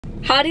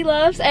Howdy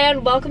loves,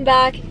 and welcome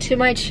back to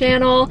my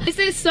channel. This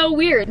is so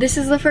weird. This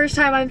is the first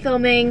time I'm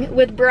filming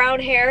with brown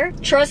hair.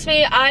 Trust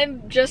me,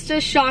 I'm just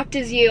as shocked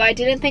as you. I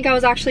didn't think I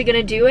was actually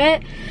gonna do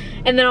it.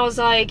 And then I was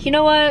like, you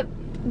know what?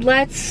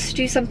 Let's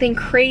do something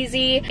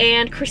crazy.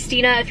 And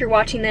Christina, if you're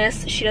watching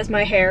this, she does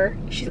my hair.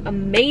 She's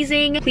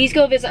amazing. Please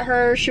go visit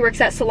her. She works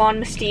at Salon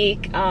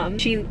Mystique.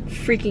 She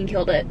freaking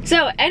killed it.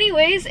 So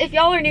anyways, if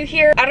y'all are new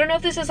here, I don't know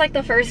if this is like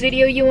the first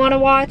video you want to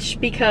watch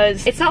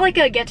because it's not like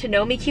a get to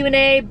know me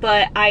Q&A,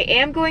 but I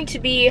am going to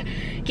be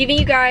giving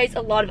you guys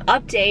a lot of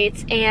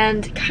updates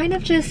and kind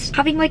of just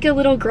having like a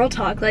little girl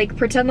talk, like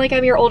pretend like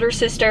I'm your older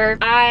sister.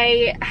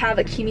 I have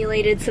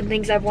accumulated some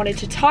things I've wanted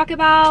to talk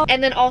about,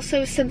 and then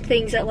also some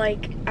things that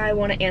like I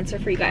want to answer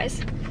for you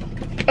guys.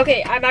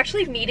 Okay, I'm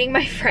actually meeting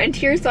my friend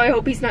here, so I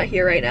hope he's not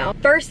here right now.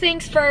 First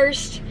things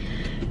first,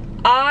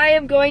 I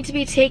am going to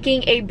be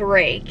taking a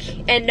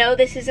break. And no,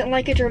 this isn't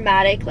like a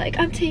dramatic, like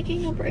I'm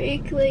taking a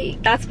break,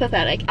 like that's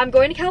pathetic. I'm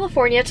going to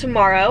California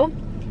tomorrow.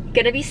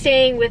 Gonna be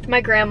staying with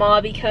my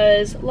grandma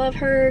because love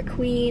her,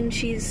 queen,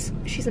 she's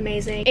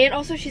amazing. And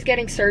also she's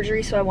getting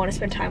surgery, so I want to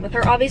spend time with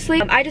her,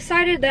 obviously. I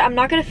decided that I'm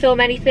not gonna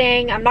film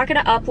anything. I'm not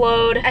gonna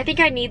upload. I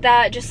think I need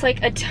that, just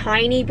like a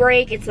tiny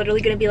break. It's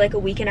literally gonna be like a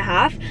week and a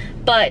half.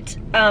 But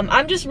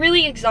I'm just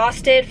really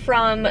exhausted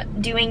from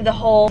doing the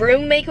whole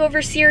room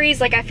makeover series.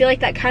 Like I feel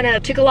like that kind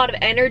of took a lot of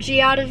energy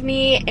out of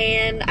me,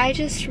 and I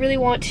just really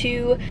want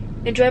to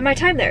enjoy my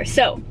time there.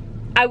 So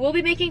I will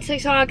be making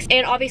TikToks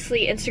and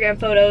obviously Instagram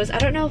photos. I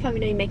don't know if I'm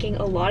gonna be making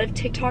a lot of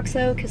TikToks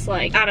though, cause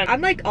like, I don't know,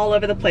 I'm like all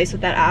over the place with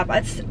that app.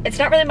 It's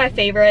not really my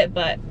favorite,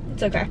 but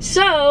it's okay.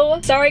 So,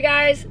 sorry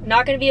guys,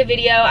 not gonna be a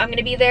video. I'm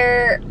gonna be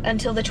there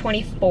until the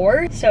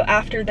 24th. So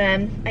after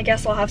then, I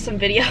guess I'll have some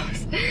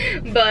videos.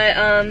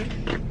 But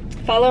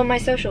follow my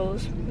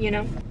socials, you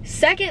know.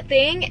 Second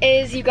thing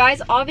is, you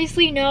guys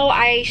obviously know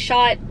I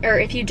shot, or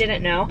if you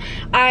didn't know,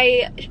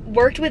 I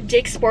worked with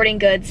Dick's Sporting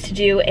Goods to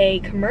do a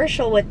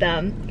commercial with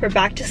them for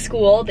back to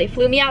school. They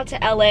flew me out to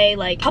LA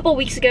like a couple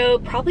weeks ago,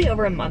 probably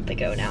over a month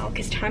ago now,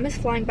 because time is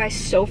flying by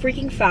so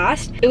freaking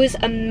fast. It was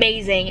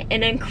amazing,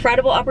 an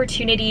incredible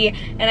opportunity,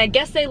 and I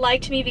guess they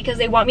liked me because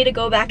they want me to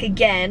go back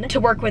again to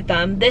work with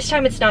them. This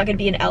time it's not gonna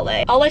be in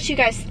LA. I'll let you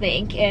guys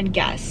think and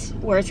guess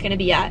where it's gonna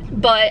be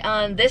at. But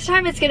this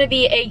time it's gonna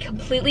be a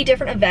completely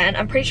different event.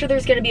 I'm pretty sure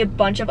there's gonna be a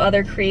bunch of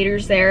other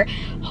creators there.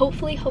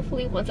 Hopefully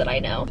ones that I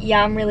know.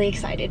 Yeah, I'm really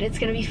excited. It's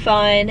gonna be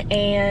fun,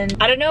 and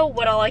I don't know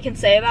what all I can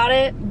say about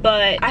it,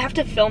 but I have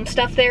to film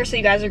stuff there, so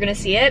you guys are gonna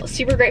see it.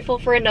 Super grateful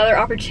for another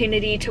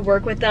opportunity to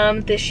work with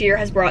them. This year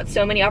has brought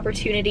so many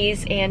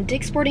opportunities, and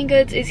Dick's Sporting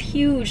Goods is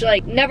huge.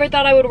 Like, never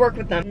thought I would work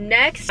with them.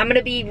 Next, I'm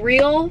gonna be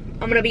real.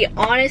 I'm gonna be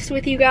honest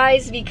with you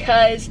guys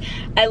because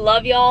I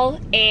love y'all,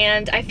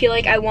 and I feel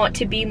like I want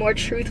to be more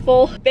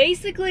truthful.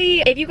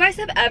 Basically, if you guys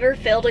have ever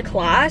failed a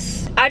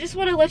class, I just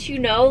want to let you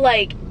know,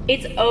 like,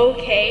 it's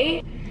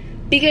okay,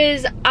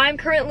 because I'm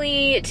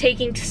currently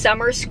taking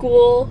summer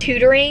school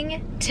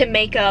tutoring to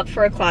make up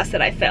for a class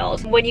that I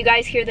failed. When you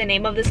guys hear the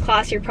name of this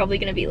class, you're probably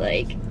gonna be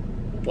like,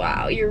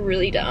 wow, you're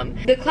really dumb.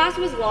 The class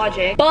was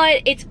logic,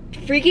 but it's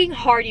freaking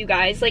hard, you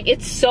guys. Like,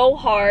 it's so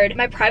hard.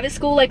 My private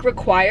school like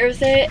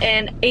requires it,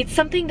 and it's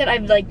something that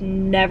I've like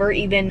never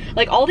even,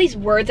 like, all these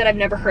words that I've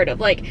never heard of,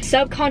 like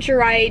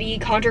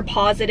subcontrariety,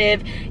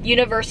 contrapositive,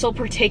 universal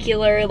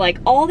particular, like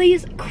all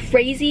these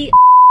crazy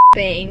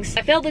things.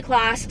 I failed the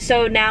class,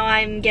 so now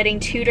I'm getting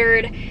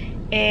tutored,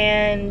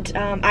 and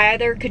I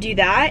either could do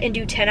that and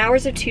do 10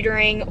 hours of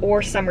tutoring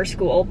or summer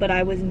school, but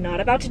I was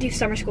not about to do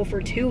summer school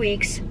for 2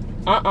 weeks.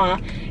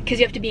 Because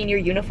you have to be in your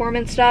uniform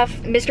and stuff.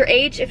 Mr.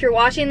 H, if you're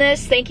watching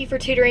this, thank you for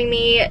tutoring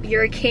me.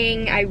 You're a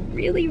king. I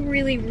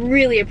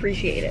really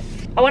appreciate it.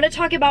 I want to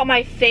talk about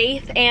my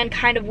faith and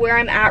kind of where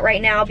I'm at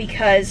right now,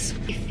 because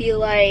I feel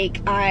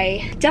like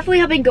I definitely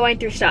have been going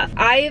through stuff.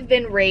 I have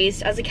been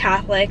raised as a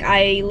Catholic.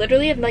 I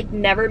literally have like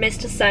never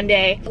missed a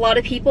Sunday. A lot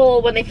of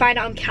people, when they find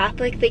out I'm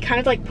Catholic, they kind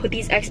of like put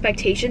these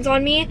expectations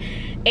on me,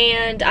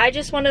 and I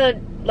just want to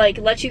like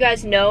let you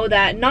guys know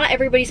that not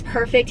everybody's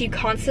perfect. You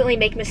constantly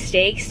make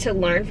mistakes to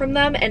learn from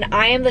them, and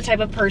I am the type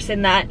of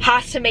person that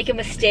has to make a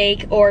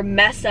mistake or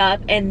mess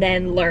up and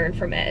then learn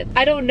from it.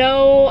 I don't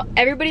know,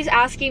 everybody's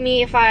asking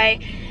me if I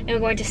am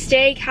going to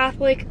stay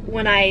Catholic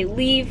when I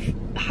leave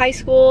high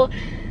school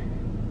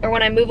or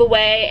when I move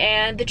away,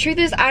 and the truth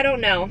is I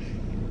don't know.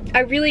 I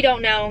really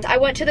don't know. I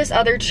went to this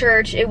other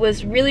church. It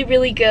was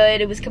really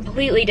good. It was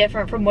completely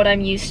different from what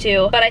I'm used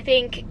to, but I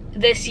think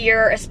this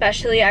year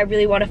especially, I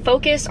really want to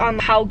focus on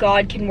how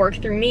God can work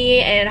through me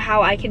and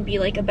how I can be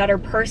like a better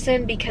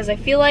person, because I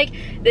feel like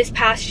this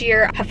past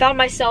year I found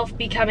myself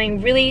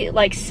becoming really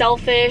like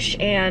selfish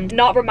and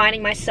not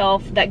reminding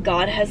myself that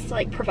God has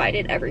like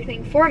provided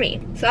everything for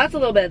me. So that's a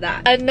little bit of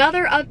that.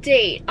 Another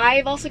update,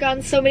 I've also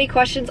gotten so many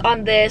questions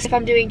on this. If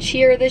I'm doing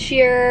cheer this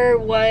year,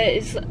 what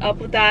is up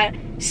with that?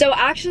 So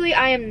actually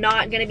I am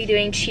not going to be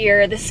doing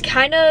cheer. This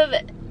kind of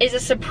is a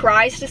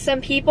surprise to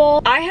some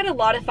people. I had a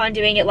lot of fun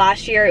doing it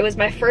last year. It was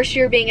my first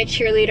year being a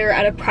cheerleader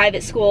at a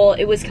private school.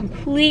 It was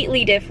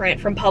completely different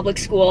from public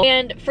school.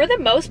 And for the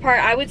most part,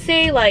 I would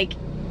say like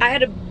I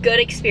had a good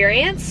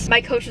experience.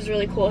 My coach was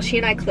really cool. She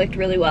and I clicked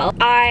really well.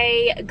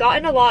 I got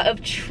in a lot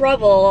of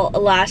trouble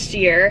last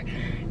year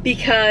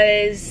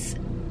because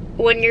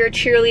when you're a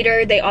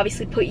cheerleader, they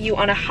obviously put you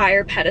on a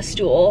higher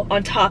pedestal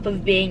on top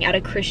of being at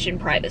a Christian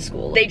private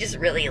school. They just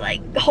really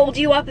like hold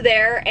you up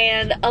there,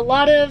 and a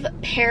lot of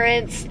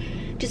parents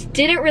just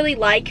didn't really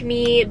like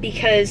me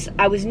because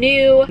I was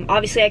new.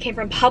 Obviously I came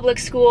from public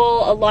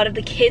school. A lot of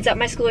the kids at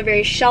my school are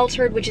very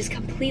sheltered, which is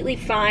completely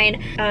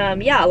fine.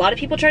 Yeah, a lot of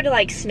people tried to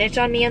like snitch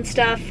on me and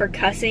stuff for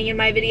cussing in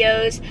my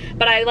videos,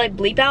 but I like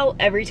bleep out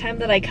every time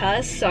that I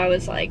cuss, so I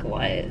was like,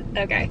 what?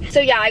 Okay. So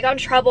yeah, I got in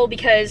trouble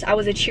because I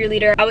was a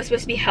cheerleader. I was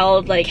supposed to be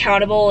held like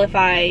accountable if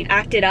I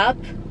acted up,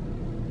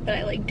 but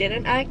I like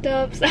didn't act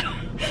up, so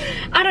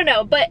I don't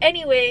know. But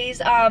anyways,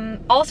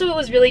 also it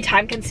was really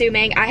time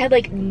consuming. I had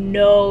like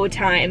no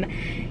time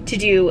to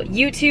do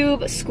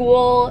YouTube,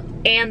 school,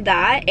 and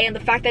that, and the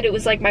fact that it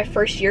was like my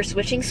first year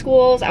switching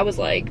schools, I was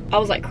like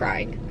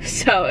crying.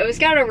 So it was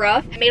kind of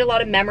rough. I made a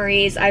lot of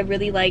memories. I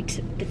really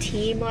liked the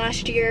team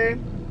last year.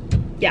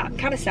 Yeah, I'm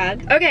kind of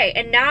sad. Okay,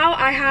 and now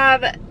I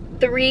have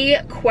 3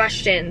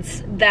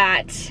 questions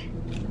that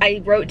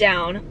I wrote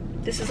down.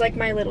 This is like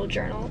my little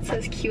journal. It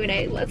says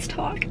Q&A, let's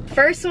talk.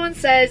 First one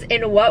says,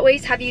 in what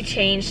ways have you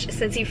changed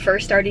since you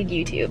first started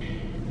YouTube?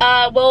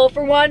 Well,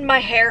 for one, my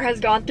hair has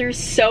gone through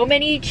so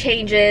many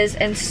changes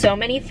and so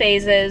many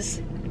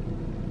phases.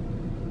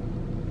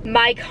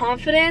 My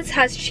confidence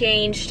has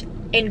changed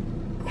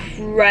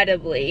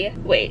incredibly.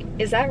 Wait,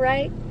 is that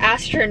right?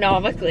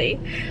 Astronomically.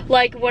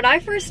 Like, when I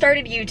first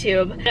started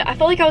YouTube, I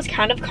felt like I was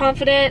kind of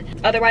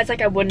confident. Otherwise,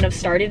 like, I wouldn't have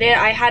started it.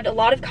 I had a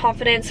lot of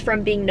confidence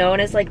from being known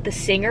as like the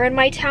singer in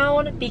my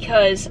town,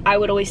 because I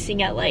would always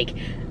sing at like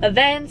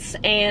events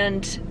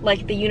and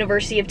like the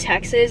University of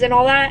Texas and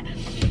all that.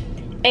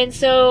 And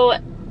so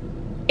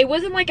it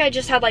wasn't like I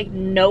just had like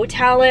no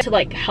talent to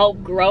like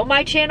help grow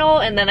my channel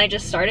and then I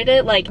just started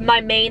it. Like,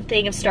 my main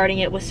thing of starting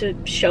it was to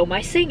show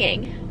my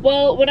singing.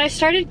 Well, when I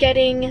started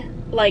getting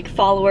like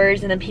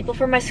followers and then people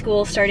from my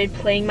school started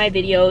playing my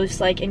videos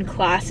like in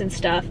class and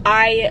stuff,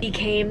 I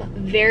became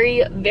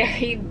very,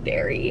 very,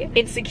 very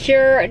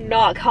insecure,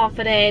 not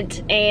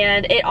confident,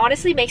 and it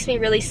honestly makes me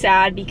really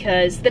sad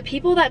because the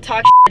people that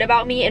talk shit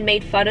about me and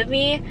made fun of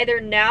me either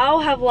now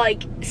have like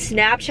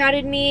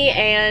Snapchatted me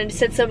and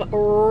said some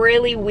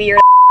really weird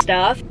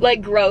stuff,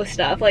 like gross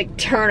stuff, like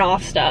turn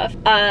off stuff,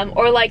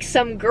 or like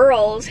some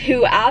girls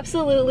who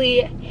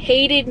absolutely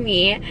hated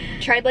me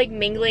tried like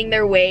mingling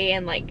their way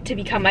and like to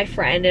become my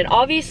friend. And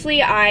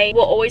obviously I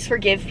will always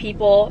forgive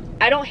people.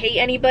 I don't hate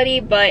anybody,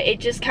 but it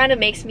just kind of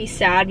makes me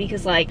sad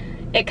because like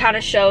it kind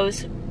of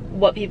shows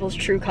what people's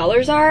true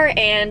colors are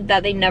and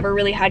that they never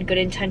really had good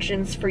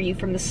intentions for you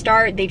from the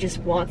start. They just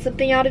want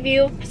something out of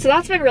you. So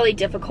that's been really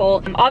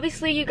difficult.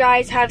 Obviously you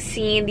guys have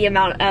seen the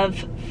amount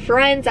of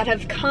friends that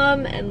have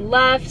come and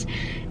left,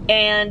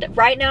 and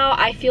right now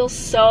I feel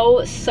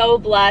so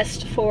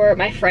blessed for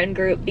my friend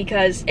group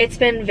because it's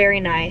been very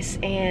nice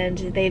and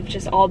they've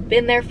just all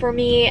been there for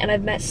me, and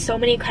I've met so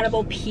many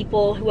incredible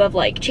people who have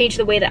like changed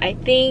the way that I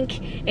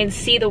think and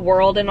see the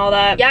world and all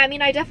that. Yeah, I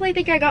mean, I definitely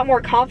think I got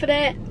more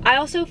confident. I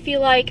also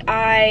feel like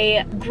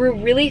I grew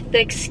really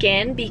thick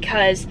skin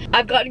because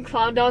I've gotten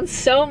clowned on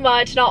so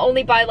much, not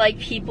only by like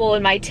people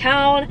in my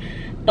town,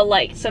 but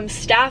like some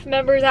staff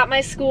members at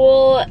my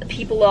school,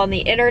 people on the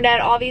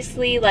internet,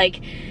 obviously.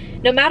 Like,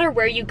 no matter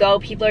where you go,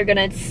 people are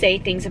gonna say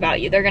things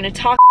about you. They're gonna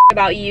talk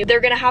about you. They're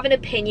gonna have an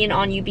opinion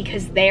on you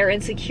because they're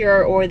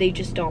insecure or they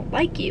just don't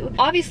like you.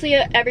 Obviously,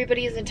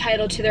 everybody is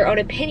entitled to their own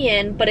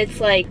opinion, but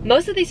it's like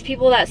most of these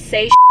people that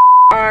say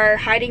are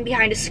hiding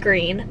behind a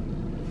screen.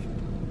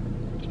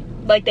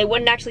 Like, they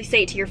wouldn't actually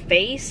say it to your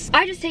face.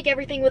 I just take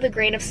everything with a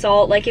grain of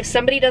salt. Like, if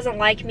somebody doesn't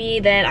like me,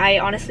 then I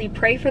honestly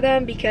pray for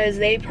them because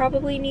they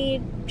probably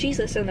need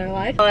Jesus in their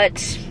life.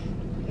 But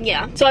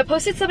yeah, so I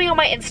posted something on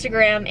my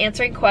Instagram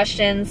answering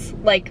questions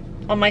like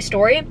on my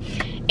story,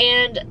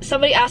 and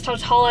somebody asked how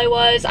tall I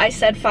was. I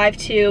said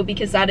 5'2"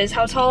 because that is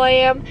how tall I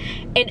am,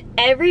 and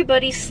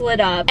everybody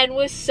slid up and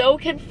was so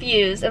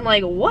confused and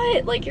like,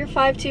 what? Like, you're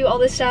 5'2", all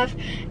this stuff?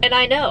 And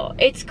I know,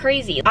 it's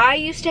crazy. I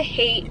used to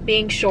hate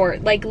being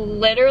short. Like,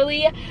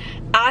 literally,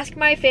 ask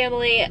my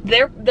family,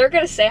 they're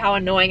gonna say how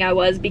annoying I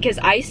was because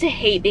I used to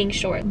hate being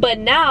short. But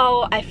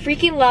now I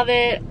freaking love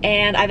it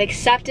and I've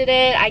accepted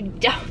it. I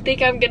don't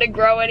think I'm gonna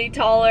grow any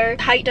taller.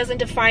 Height doesn't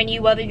define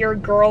you whether you're a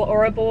girl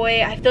or a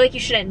boy. I feel like you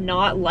shouldn't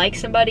not like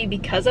somebody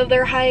because of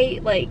their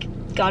height. Like,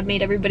 God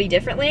made everybody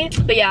differently.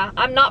 But yeah,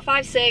 I'm not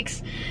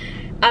 5'6".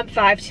 I'm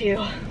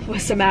 5'2"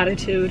 with some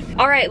attitude.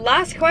 All right,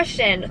 last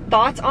question.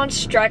 Thoughts on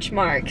stretch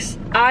marks?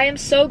 I am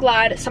so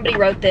glad somebody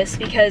wrote this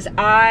because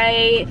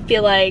I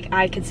feel like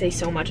I could say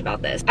so much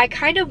about this. I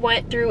kind of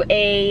went through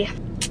a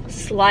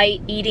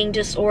slight eating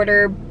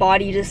disorder,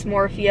 body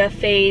dysmorphia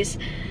phase.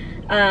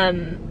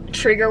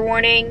 Trigger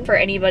warning for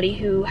anybody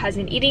who has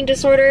an eating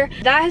disorder.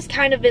 That has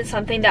kind of been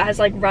something that has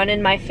like run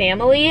in my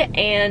family,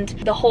 and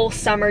the whole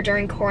summer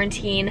during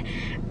quarantine,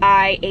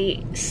 I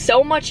ate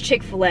so much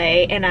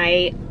Chick-fil-A and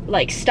I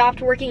like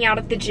stopped working out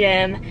at the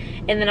gym,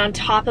 and then on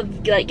top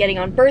of like getting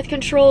on birth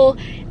control,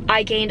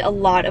 I gained a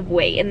lot of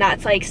weight, and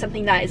that's like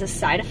something that is a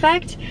side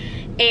effect.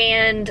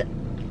 And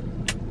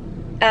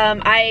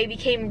I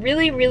became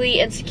really, really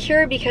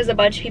insecure because a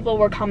bunch of people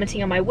were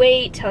commenting on my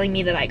weight, telling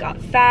me that I got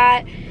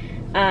fat.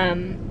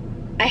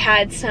 I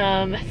had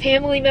some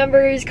family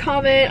members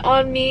comment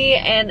on me,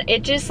 and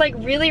it just like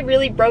really,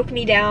 really broke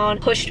me down,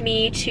 pushed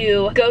me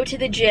to go to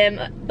the gym,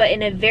 but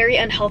in a very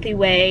unhealthy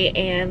way,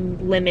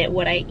 and limit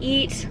what I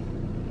eat.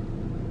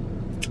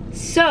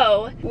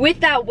 So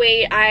with that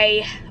weight,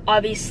 I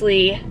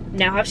obviously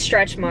now have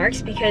stretch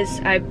marks because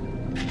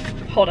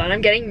hold on,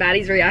 I'm getting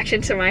Maddie's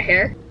reaction to my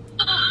hair.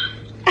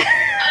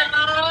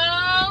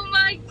 Oh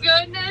my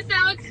goodness,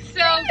 that looks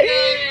so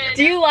good.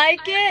 Do you like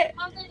it?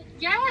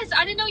 Yes,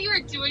 I didn't know you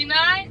were doing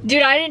that.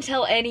 Dude, I didn't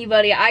tell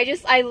anybody.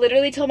 I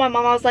literally told my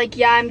mom, I was like,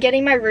 yeah, I'm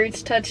getting my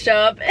roots touched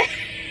up.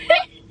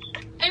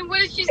 And what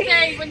did she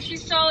say when she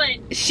saw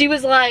it? She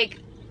was like,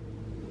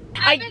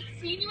 I haven't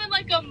seen you in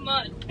like a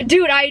month.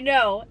 Dude, I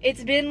know.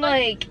 It's been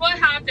like what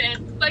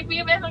happened? Like, we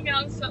haven't hung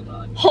out so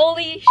much.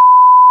 Holy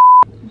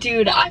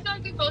dude. Well, I feel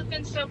like we've both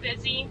been so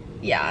busy.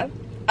 Yeah.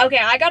 Okay,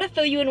 I gotta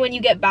fill you in when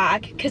you get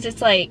back, because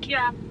it's like,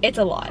 yeah, it's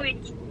a lot.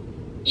 Please.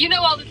 You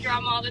know all the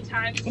drama all the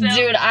time, so.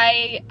 Dude,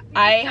 I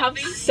have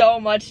so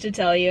much to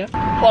tell you.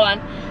 Hold on.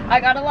 I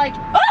gotta like,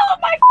 oh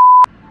my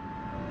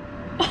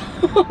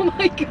oh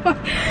my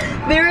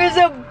god. There is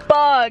a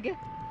bug.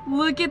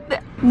 Look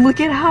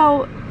at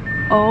how,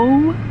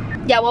 oh.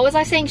 Yeah, what was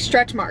I saying?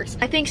 Stretch marks.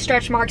 I think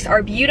stretch marks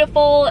are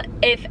beautiful.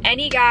 If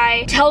any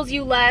guy tells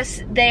you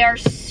less, they are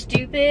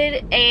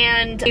stupid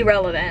and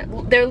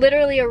irrelevant. They're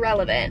literally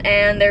irrelevant,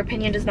 and their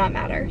opinion does not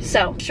matter.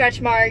 So,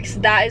 stretch marks,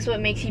 that is what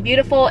makes you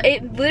beautiful.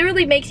 It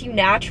literally makes you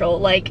natural.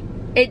 Like,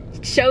 it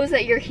shows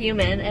that you're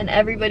human, and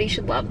everybody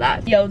should love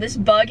that. Yo, this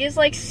bug is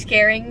like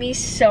scaring me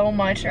so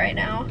much right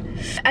now.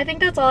 I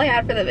think that's all I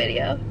had for the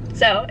video.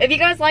 So, if you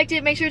guys liked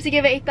it, make sure to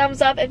give it a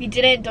thumbs up. If you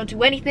didn't, don't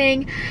do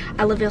anything.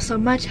 I love you all so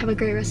much. Have a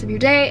great rest of your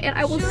day, and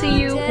I will see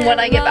you when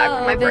I get back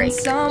from my break.